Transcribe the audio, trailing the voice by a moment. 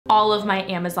all of my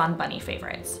Amazon bunny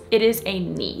favorites. It is a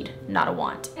need, not a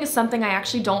want. It's something I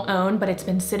actually don't own, but it's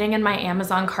been sitting in my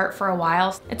Amazon cart for a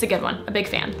while. It's a good one, a big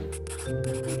fan.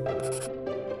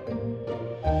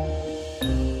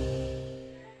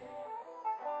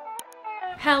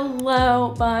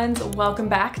 Hello buns, welcome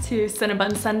back to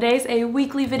Cinnabun Sundays, a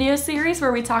weekly video series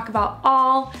where we talk about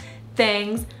all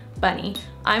things bunny.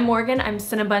 I'm Morgan, I'm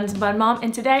Cinnabun's bun mom,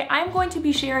 and today I'm going to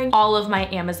be sharing all of my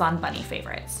Amazon bunny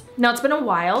favorites. Now it's been a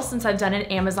while since I've done an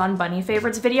Amazon bunny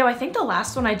favorites video. I think the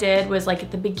last one I did was like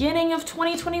at the beginning of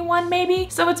 2021 maybe,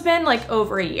 so it's been like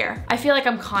over a year. I feel like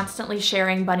I'm constantly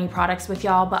sharing bunny products with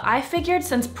y'all, but I figured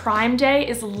since Prime Day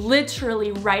is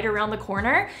literally right around the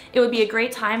corner, it would be a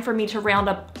great time for me to round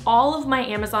up all of my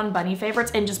Amazon bunny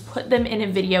favorites and just put them in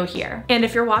a video here. And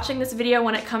if you're watching this video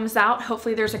when it comes out,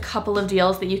 hopefully there's a couple of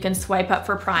deals that you can swipe up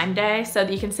for Prime Day so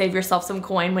that you can save yourself some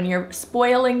coin when you're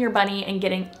spoiling your bunny and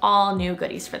getting all new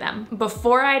goodies for them.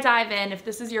 Before I dive in, if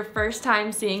this is your first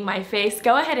time seeing my face,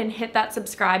 go ahead and hit that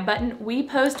subscribe button. We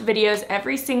post videos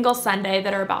every single Sunday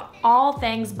that are about all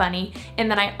things bunny, and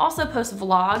then I also post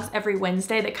vlogs every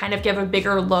Wednesday that kind of give a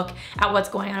bigger look at what's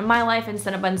going on in my life and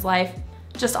Cinnabun's life,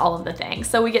 just all of the things.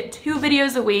 So we get 2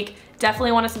 videos a week.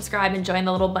 Definitely want to subscribe and join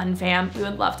the little bun fam. We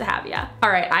would love to have ya. All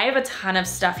right, I have a ton of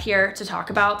stuff here to talk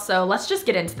about, so let's just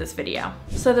get into this video.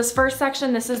 So this first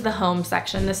section, this is the home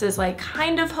section. This is like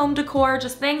kind of home decor,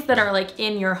 just things that are like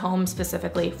in your home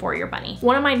specifically for your bunny.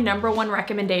 One of my #1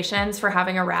 recommendations for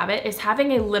having a rabbit is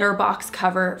having a litter box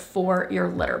cover for your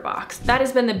litter box. That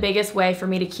has been the biggest way for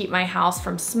me to keep my house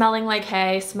from smelling like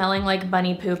hay, smelling like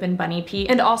bunny poop and bunny pee,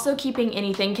 and also keeping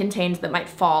anything contained that might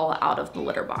fall out of the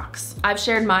litter box. I've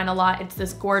shared mine a lot. It's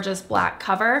this gorgeous black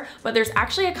cover, but there's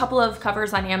actually a couple of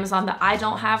covers on Amazon that I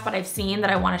don't have, but I've seen that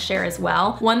I want to share as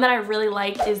well. One that I really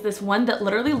like is this one that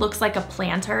literally looks like a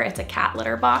planter. It's a cat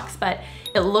litter box, but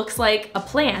it looks like a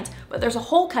plant, but there's a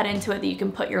hole cut into it that you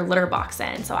can put your litter box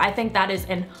in. So I think that is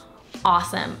an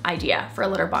awesome idea for a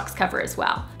litter box cover as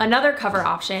well. Another cover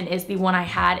option is the one I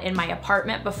had in my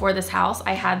apartment before this house.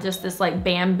 I had just this like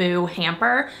bamboo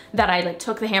hamper that I like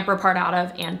took the hamper part out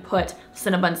of and put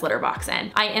Cinnabun's litter box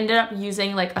in. I ended up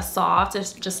using like a saw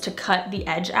just to cut the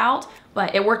edge out,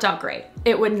 but it worked out great.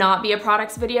 It would not be a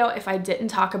products video if I didn't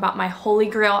talk about my holy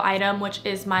grail item, which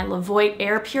is my 𝒏𝒏𝒈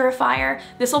air purifier.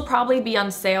 This will probably be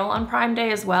on sale on Prime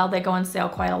Day as well. They go on sale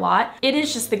quite a lot. It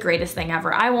is just the greatest thing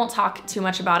ever. I won't talk too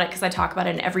much about it because I talk about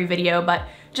it in every video, but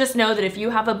just know that if you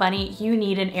have a bunny, you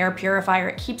need an air purifier.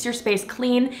 It keeps your space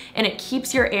clean and it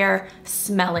keeps your air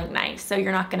smelling nice. So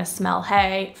you're not gonna smell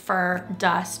hay, fur,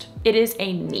 dust. It is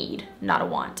a need, not a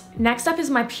want. Next up is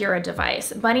my Pura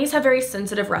device. Bunnies have very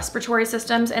sensitive respiratory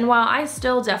systems, and while I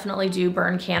still definitely do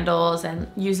burn candles and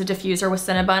use a diffuser with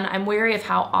Cinnabun, I'm wary of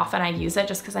how often I use it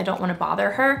just because I don't want to bother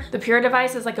her. The Pura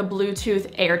device is like a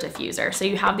Bluetooth air diffuser. So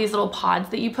you have these little pods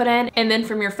that you put in, and then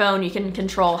from your phone, you can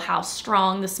control how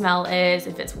strong the smell is,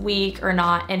 if it's weak or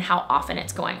not, and how often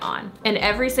it's going on. And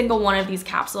every single one of these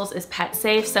capsules is pet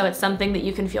safe, so it's something that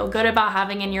you can feel good about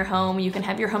having in your home. You can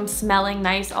have your home smelling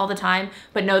nice all the time,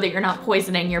 but know that you're not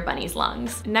poisoning your bunny's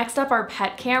lungs. Next up are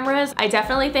pet cameras. I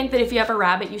definitely think that if you have a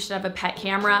rabbit, you should have a pet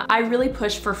camera. I really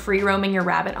push for free roaming your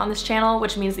rabbit on this channel,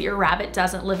 which means that your rabbit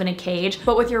doesn't live in a cage.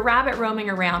 But with your rabbit roaming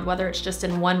around, whether it's just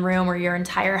in one room or your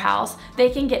entire house, they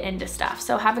can get into stuff.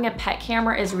 So having a pet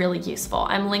camera is really useful.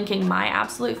 I'm linking my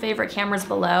absolute favorite cameras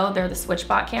below. They're the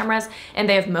SwitchBot cameras, and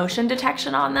they have motion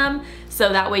detection on them.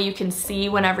 So that way you can see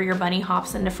whenever your bunny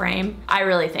hops into frame. I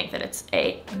really think that it's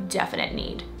a definite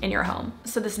need in your home.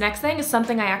 So this next thing is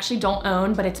something I actually don't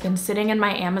own, but it's been sitting in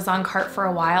my Amazon cart for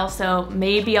a while, so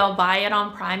maybe I'll buy it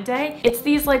on Prime Day. It's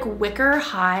these like wicker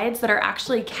hides that are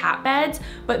actually cat beds,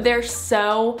 but they're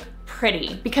so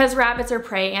pretty. Because rabbits are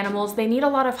prey animals, they need a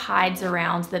lot of hides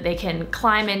around that they can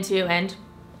climb into and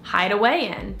hide away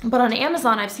in. But on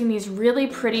Amazon, I've seen these really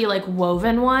pretty like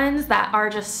woven ones that are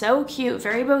just so cute,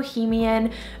 very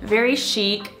bohemian, very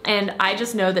chic, and I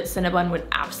just know that Cinnabun would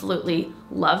absolutely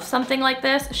love something like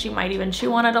this. She might even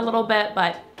chew on it a little bit,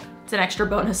 but it's an extra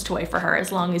bonus toy for her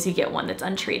as long as you get one that's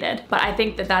untreated. But I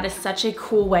think that that is such a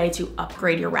cool way to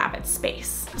upgrade your rabbit's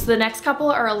space. So the next couple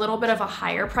are a little bit of a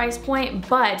higher price point,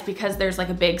 but because there's like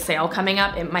a big sale coming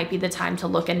up, it might be the time to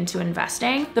look into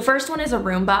investing. The first one is a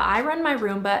Roomba. I run my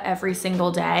Roomba every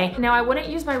single day. Now I wouldn't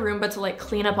use my Roomba to like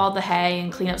clean up all the hay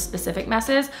and clean up specific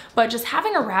messes, but just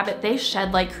having a rabbit, they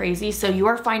shed like crazy. So you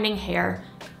are finding hair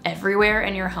everywhere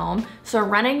in your home. So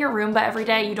running your Roomba every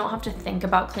day, you don't have to think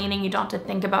about cleaning, you don't have to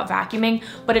think about vacuuming,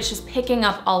 but it's just picking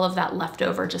up all of that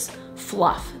leftover just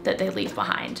fluff that they leave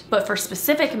behind. But for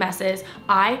specific messes,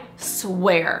 I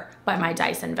swear by my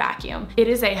Dyson vacuum. It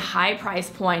is a high price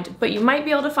point, but you might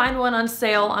be able to find one on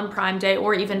sale on Prime Day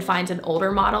or even find an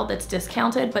older model that's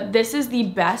discounted, but this is the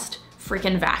best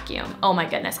freaking vacuum. Oh my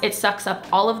goodness, it sucks up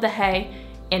all of the hay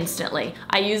instantly.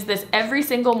 I use this every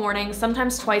single morning,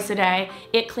 sometimes twice a day.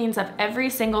 It cleans up every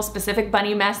single specific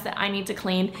bunny mess that I need to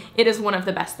clean. It is one of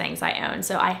the best things I own,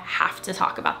 so I have to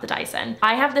talk about the Dyson.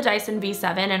 I have the Dyson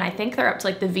V7 and I think they're up to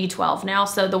like the V12 now,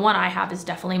 so the one I have is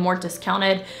definitely more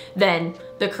discounted than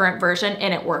the current version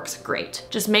and it works great.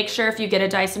 Just make sure if you get a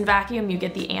Dyson vacuum, you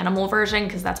get the animal version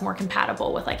because that's more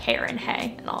compatible with like hair and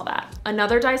hay and all that.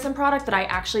 Another Dyson product that I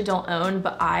actually don't own,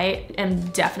 but I am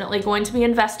definitely going to be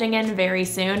investing in very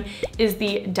soon is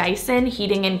the Dyson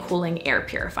heating and cooling air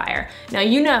purifier. Now,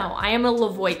 you know, I am a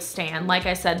Levoit stan. Like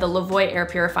I said, the Levoit air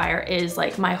purifier is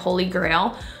like my holy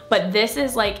grail. But this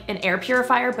is like an air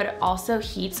purifier, but it also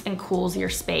heats and cools your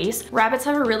space. Rabbits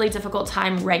have a really difficult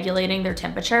time regulating their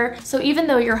temperature. So even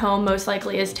though your home most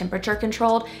likely is temperature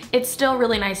controlled, it's still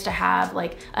really nice to have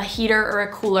like a heater or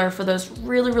a cooler for those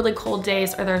really, really cold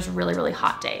days or those really, really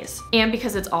hot days. And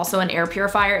because it's also an air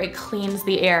purifier, it cleans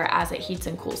the air as it heats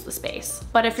and cools the space.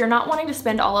 But if you're not wanting to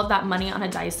spend all of that money on a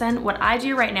Dyson, what I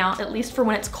do right now, at least for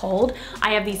when it's cold,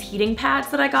 I have these heating pads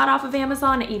that I got off of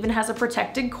Amazon. It even has a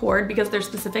protected cord because they're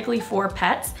specifically for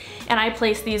pets, and I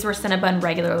place these where Cinnabun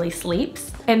regularly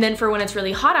sleeps. And then for when it's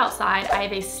really hot outside, I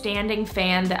have a standing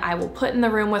fan that I will put in the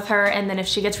room with her, and then if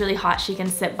she gets really hot, she can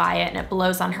sit by it and it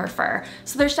blows on her fur.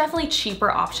 So there's definitely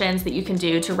cheaper options that you can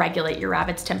do to regulate your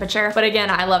rabbit's temperature. But again,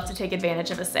 I love to take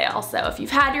advantage of a sale. So if you've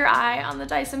had your eye on the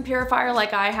Dyson purifier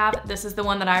like I have, this is the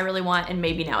one that I really want, and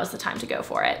maybe now is the time to go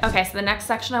for it. Okay, so the next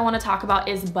section I want to talk about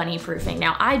is bunny proofing.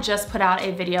 Now, I just put out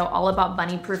a video all about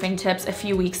bunny proofing tips a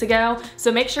few weeks ago,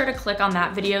 so make sure to click on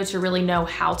that video to really know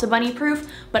how to bunny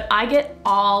proof, but I get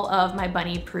all of my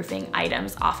bunny proofing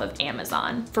items off of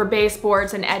Amazon. For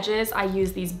baseboards and edges, I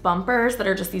use these bumpers that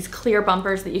are just these clear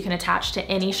bumpers that you can attach to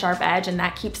any sharp edge, and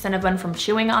that keeps Cinnabun from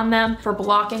chewing on them. For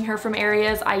blocking her from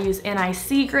areas, I use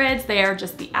NIC grids. They are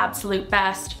just the absolute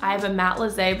best. I have a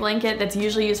𝒏𝒄𝒏𝒂𝒃 blanket that's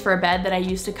usually used for a bed that I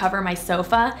use to cover my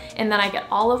sofa, and then I get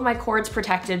all of my cords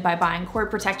protected by buying cord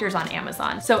protectors on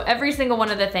Amazon. So every single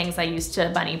one of the things I use to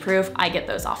bunny proof, I get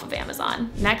those off of Amazon.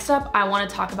 Next up, I want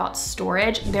to talk about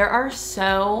storage. There are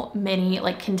so many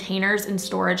like containers and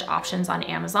storage options on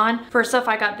Amazon. First off,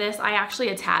 I got this. I actually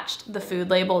attached the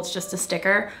food label. It's just a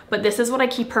sticker, but this is what I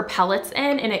keep her pellets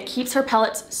in, and it keeps her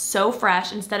pellets so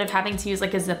fresh instead of having to use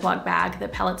like a Ziploc bag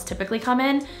that pellets typically come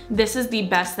in. This is the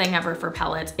best thing ever for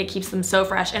pellets. It keeps them so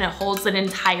fresh and it holds an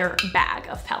entire bag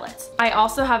of pellets. I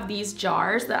also have these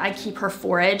jars that I keep her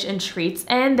forage and treats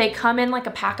in. They come in like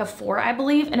a pack of 4, I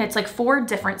believe, and it's like 4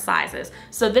 different sizes.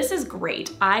 So this is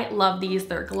great. I love these.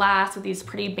 They're glass with these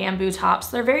pretty bamboo tops.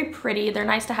 They're very pretty. They're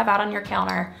nice to have out on your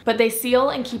counter, but they seal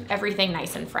and keep everything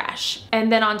nice and fresh.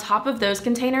 And then on top of those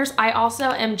containers, I also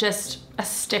am just a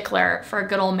stickler for a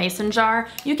good old mason jar.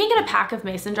 You can get a pack of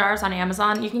mason jars on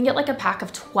Amazon. You can get like a pack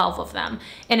of 12 of them,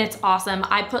 and it's awesome.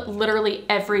 I put literally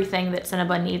everything that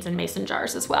Cinnabun needs in mason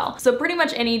jars as well. So pretty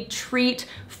much any treat,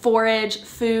 forage,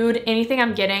 food, anything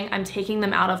I'm getting, I'm taking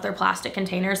them out of their plastic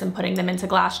containers and putting them into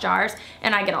glass jars,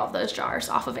 and I get all of those jars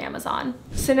off of Amazon.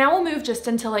 So now we'll move just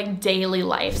into like daily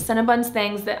life. Cinnabun's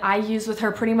things that I use with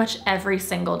her pretty much every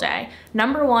single day.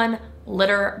 Number 1,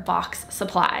 litter box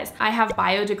supplies. I have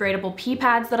biodegradable pee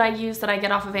pads that I use that I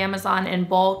get off of Amazon in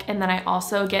bulk, and then I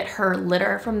also get her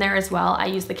litter from there as well. I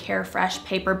use the Carefresh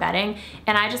paper bedding,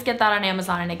 and I just get that on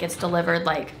Amazon, and it gets delivered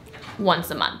like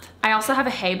once a month. I also have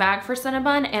a hay bag for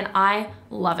Cinnabun, and I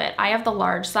love it. I have the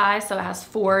large size, so it has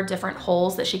 4 different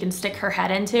holes that she can stick her head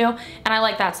into, and I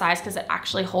like that size because it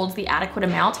actually holds the adequate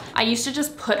amount. I used to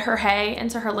just put her hay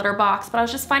into her litter box, but I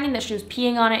was just finding that she was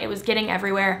peeing on it. It was getting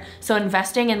everywhere. So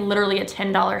investing in literally a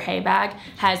 $10 hay bag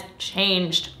has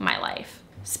changed my life.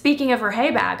 Speaking of her hay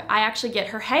bag, I actually get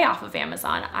her hay off of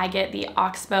Amazon. I get the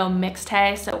Oxbow mixed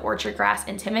hay, so orchard grass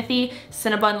and Timothy.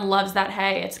 Cinnabun loves that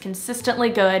hay. It's consistently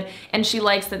good, and she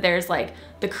likes that there's like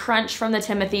the crunch from the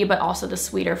Timothy, but also the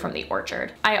sweeter from the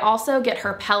orchard. I also get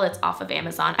her pellets off of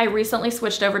Amazon. I recently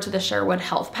switched over to the Sherwood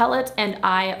Health pellets, and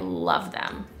I love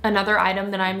them. Another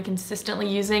item that I'm consistently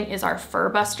using is our Fur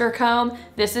Buster comb.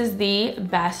 This is the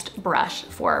best brush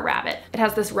for a rabbit. It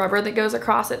has this rubber that goes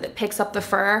across it that picks up the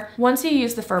fur. Once you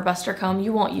use the Fur Buster comb,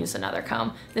 you won't use another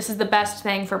comb. This is the best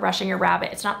thing for brushing your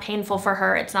rabbit. It's not painful for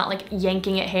her. It's not like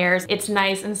yanking at hairs. It's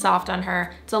nice and soft on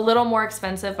her. It's a little more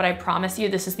expensive, but I promise you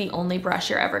this is the only brush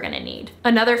you're ever gonna need.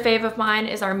 Another fave of mine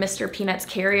is our Mr. Peanuts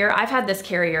carrier. I've had this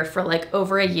carrier for like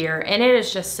over a year and it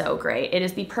is just so great. It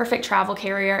is the perfect travel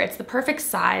carrier. It's the perfect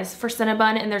size for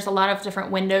Cinnabun, and there's a lot of different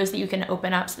windows that you can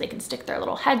open up so they can stick their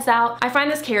little heads out. I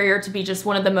find this carrier to be just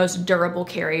one of the most durable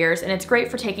carriers, and it's great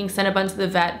for taking Cinnabun to the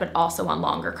vet, but also on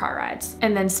longer car rides.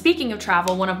 And then speaking of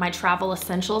travel, one of my travel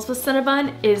essentials with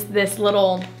Cinnabun is this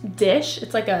little dish.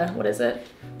 It's like a, what is it?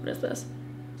 What is this?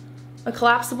 A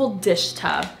collapsible dish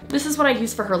tub. This is what I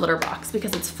use for her litter box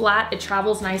because it's flat, it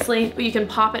travels nicely, but you can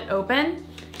pop it open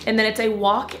and then it's a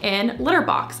walk-in litter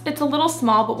box. It's a little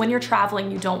small, but when you're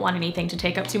traveling, you don't want anything to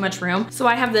take up too much room. So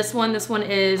I have this one. This one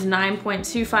is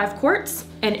 9.25 quarts,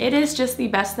 and it is just the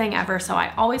best thing ever. So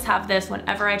I always have this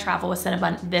whenever I travel with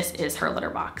Cinnabun. This is her litter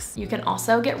box. You can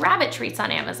also get rabbit treats on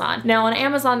Amazon. Now on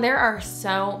Amazon, there are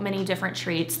so many different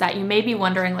treats that you may be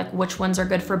wondering like which ones are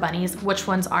good for bunnies, which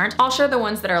ones aren't. I'll share the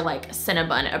ones that are like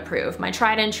Cinnabun approved. My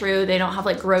tried and true, they don't have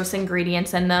like gross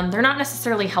ingredients in them. They're not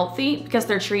necessarily healthy because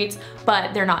they're treats,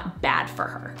 but they're not bad for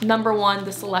her. Number one,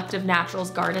 the Selective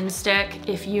Naturals Garden Stick.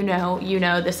 If you know, you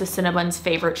know this is Cinnabun's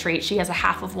favorite treat. She has a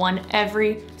half of one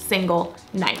every single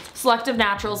night. Selective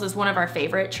Naturals is one of our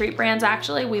favorite treat brands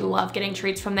actually. We love getting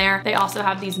treats from there. They also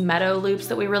have these Meadow loops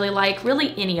that we really like.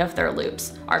 Really any of their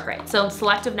loops are great. So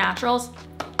Selective Naturals,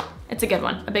 it's a good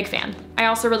one, a big fan. I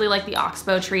also really like the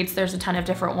Oxbow treats. There's a ton of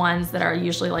different ones that are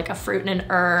usually like a fruit and an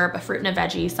herb, a fruit and a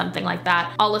veggie, something like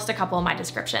that. I'll list a couple in my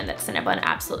description that Cinnabun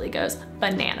absolutely goes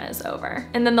bananas over.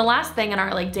 And then the last thing in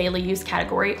our like daily use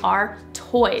category are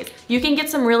toys. You can get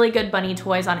some really good bunny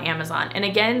toys on Amazon. And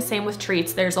again, same with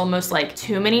treats. There's almost like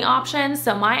too many options.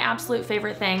 So my absolute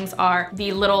favorite things are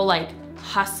the little like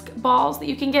husk balls that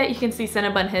you can get. You can see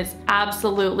Cinnabun has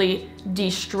absolutely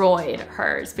destroyed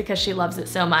hers because she loves it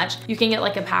so much. You can get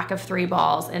like a pack of 3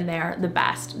 balls and they're the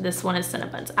best. This one is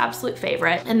Cinnabun's absolute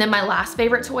favorite. And then my last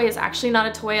favorite toy is actually not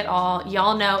a toy at all.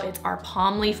 Y'all know it's our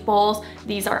palm leaf bowls.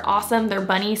 These are awesome. They're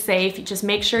bunny safe. You just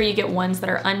make sure you get ones that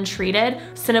are untreated.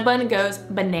 Cinnabun goes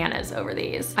bananas over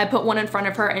these. I put one in front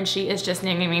of her and she is just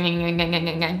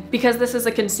because this is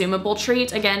a consumable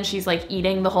treat. Again, she's like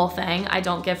eating the whole thing. I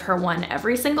don't give her one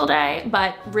every single day,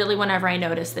 but really whenever I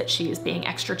notice that she's being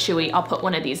extra chewy, I'll put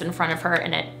one of these in front of her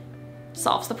and it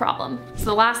solves the problem. So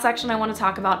the last section I want to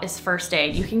talk about is first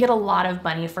aid. You can get a lot of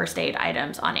bunny first aid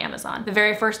items on Amazon. The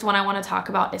very first one I want to talk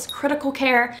about is critical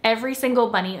care. Every single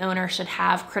bunny owner should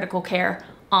have critical care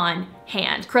on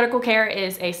hand. Critical care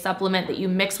is a supplement that you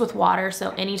mix with water,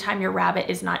 so anytime your rabbit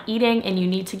is not eating and you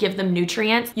need to give them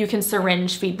nutrients, you can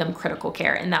syringe feed them critical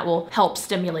care and that will help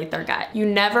stimulate their gut. You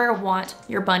never want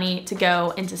your bunny to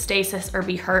go into stasis or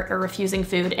be hurt or refusing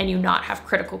food and you not have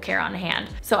critical care on hand.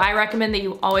 So I recommend that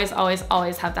you always, always,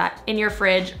 always have that in your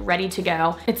fridge ready to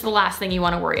go. It's the last thing you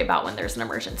want to worry about when there's an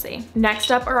emergency.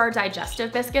 Next up are our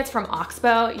digestive biscuits from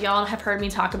Oxbow. Y'all have heard me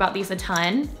talk about these a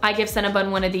ton. I give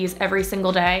Cinnabun one of these every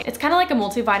single day. It's kind of like a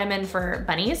multivitamin for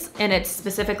bunnies and it's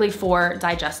specifically for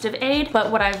digestive aid.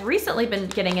 But what I've recently been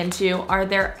getting into are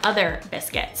their other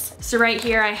biscuits. So right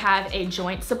here I have a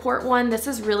joint support one. This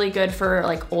is really good for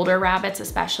like older rabbits,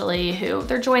 especially who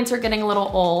their joints are getting a little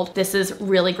old. This is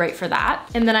really great for that.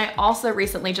 And then I also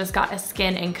recently just got a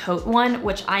skin and coat one,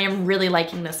 which I am really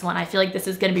liking this one. I feel like this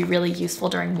is going to be really useful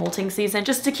during molting season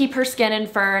just to keep her skin and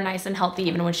fur nice and healthy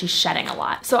even when she's shedding a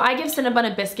lot. So I give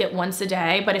Cinnabun a biscuit once a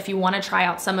day, but if you want to try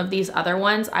out some of these other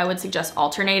ones, I would suggest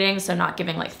alternating, so not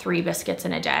giving like 3 biscuits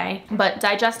in a day. But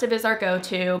digestive is our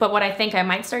go-to. But what I think I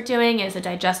might start doing is a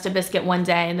digestive biscuit one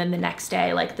day and then the next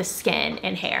day like the skin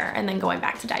and hair and then going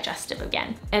back to digestive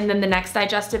again. And then the next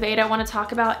digestive aid I want to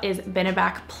talk about is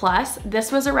Benebac Plus.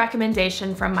 This was a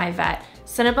recommendation from my vet.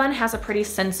 Cinnabun has a pretty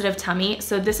sensitive tummy,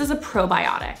 so this is a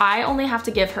probiotic. I only have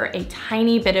to give her a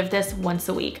tiny bit of this once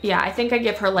a week. Yeah, I think I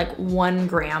give her like 1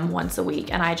 gram once a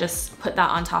week and I just put that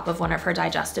on top of one of her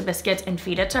digestive biscuits and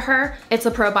feed it to her. It's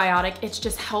a probiotic. It's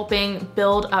just helping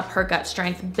build up her gut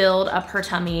strength, build up her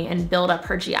tummy, and build up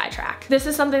her GI tract. This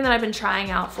is something that I've been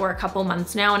trying out for a couple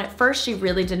months now, and at first she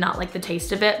really did not like the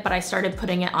taste of it, but I started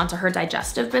putting it onto her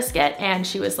digestive biscuit and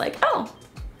she was like, oh,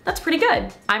 that's pretty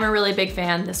good. I'm a really big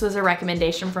fan. This was a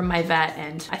recommendation from my vet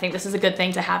and I think this is a good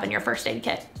thing to have in your first aid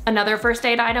kit. Another first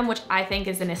aid item, which I think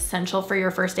is an essential for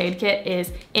your first aid kit,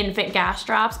 is infant gas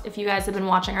drops. If you guys have been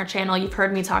watching our channel, you've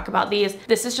heard me talk about these.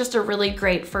 This is just a really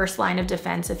great first line of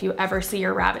defense if you ever see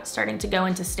your rabbit starting to go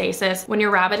into stasis. When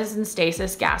your rabbit is in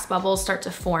stasis, gas bubbles start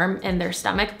to form in their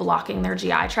stomach, blocking their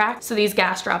GI tract. So these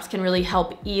gas drops can really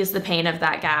help ease the pain of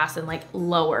that gas and like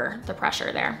lower the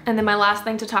pressure there. And then my last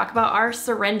thing to talk about are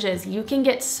syringes. syringes, you can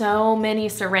get so many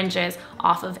syringes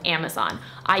off of Amazon.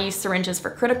 I use syringes for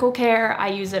critical care. I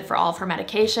use it for all of her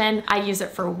medication. I use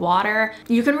it for water.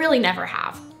 You can really never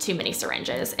have too many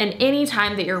syringes. And any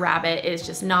time that your rabbit is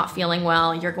just not feeling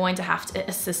well, you're going to have to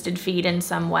assisted feed in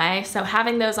some way. So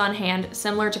having those on hand,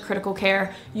 similar to critical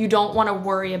care, you don't want to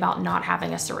worry about not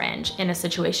having a syringe in a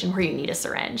situation where you need a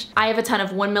syringe. I have a ton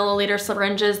of 1 milliliter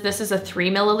syringes. This is a 3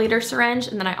 milliliter syringe.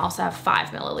 And then I also have 5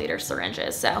 milliliter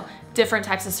syringes. So different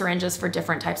types of syringes for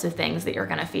different types of things that you're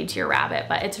gonna feed to your rabbit,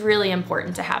 but it's really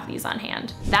important to have these on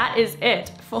hand. That is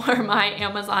it for my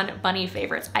Amazon bunny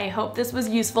favorites. I hope this was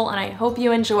useful and I hope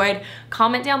you enjoyed.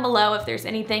 Comment down below if there's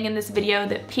anything in this video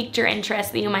that piqued your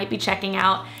interest that you might be checking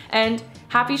out, and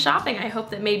happy shopping. I hope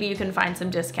that maybe you can find some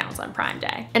discounts on Prime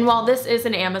Day. And while this is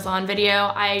an Amazon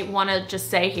video, I wanna just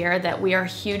say here that we are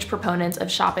huge proponents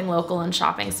of shopping local and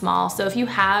shopping small. So if you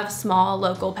have small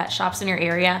local pet shops in your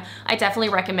area, I definitely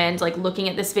recommend like looking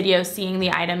at this video, seeing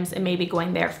the items and maybe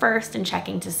going there first and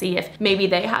checking to see if maybe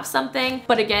they have something.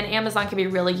 But again, Amazon can be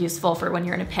really useful for when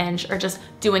you're in a pinch or just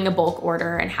doing a bulk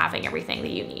order and having everything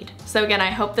that you need. So again,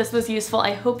 I hope this was useful.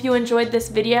 I hope you enjoyed this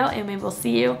video and we will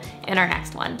see you in our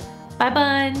next one. Bye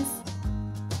buns!